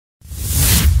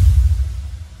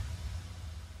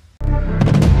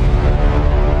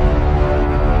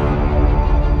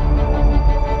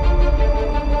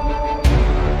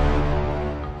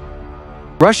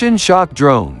Russian shock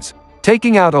drones,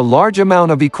 taking out a large amount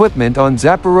of equipment on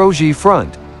Zaporozhye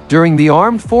front during the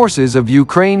armed forces of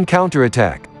Ukraine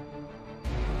counterattack.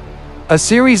 A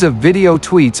series of video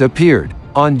tweets appeared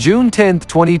on June 10,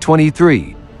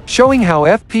 2023, showing how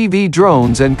FPV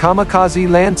drones and kamikaze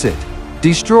Lancet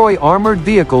destroy armored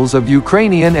vehicles of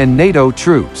Ukrainian and NATO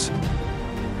troops.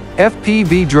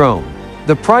 FPV drone.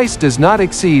 The price does not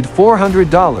exceed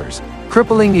 $400,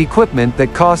 crippling equipment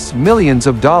that costs millions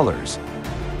of dollars.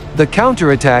 The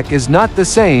counterattack is not the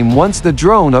same once the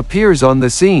drone appears on the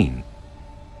scene.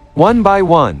 One by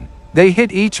one, they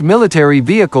hit each military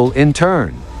vehicle in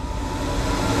turn.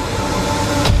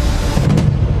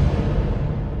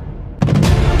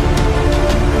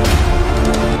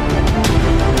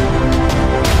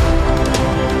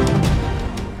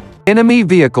 Enemy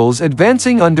vehicles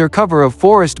advancing under cover of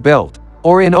forest belt,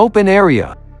 or in open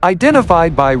area,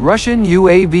 identified by Russian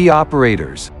UAV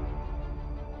operators.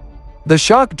 The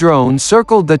shock drone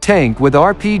circled the tank with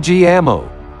RPG ammo,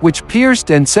 which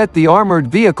pierced and set the armored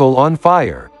vehicle on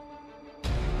fire.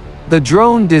 The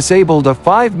drone disabled a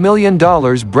 $5 million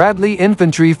Bradley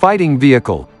infantry fighting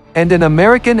vehicle, and an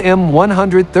American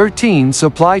M113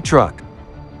 supply truck.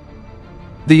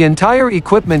 The entire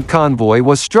equipment convoy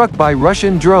was struck by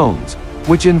Russian drones,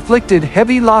 which inflicted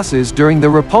heavy losses during the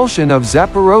repulsion of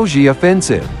Zaporozhye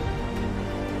offensive.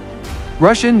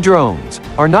 Russian drones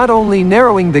are not only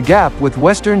narrowing the gap with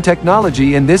Western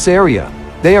technology in this area,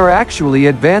 they are actually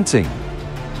advancing.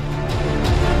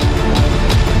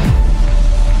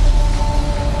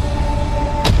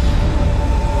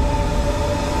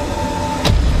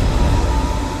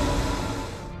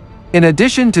 In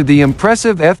addition to the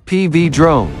impressive FPV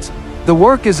drones, the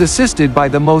work is assisted by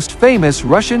the most famous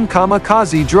Russian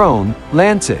kamikaze drone,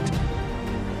 Lancet.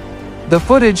 The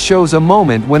footage shows a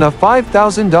moment when a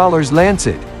 $5,000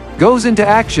 Lancet goes into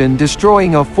action,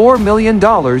 destroying a $4 million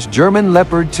German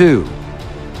Leopard 2.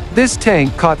 This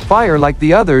tank caught fire like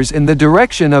the others in the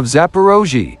direction of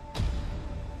Zaporozhye.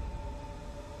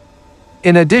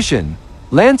 In addition,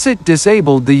 Lancet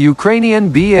disabled the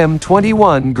Ukrainian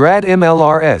BM-21 Grad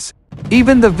MLRS.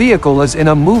 Even the vehicle is in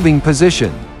a moving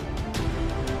position.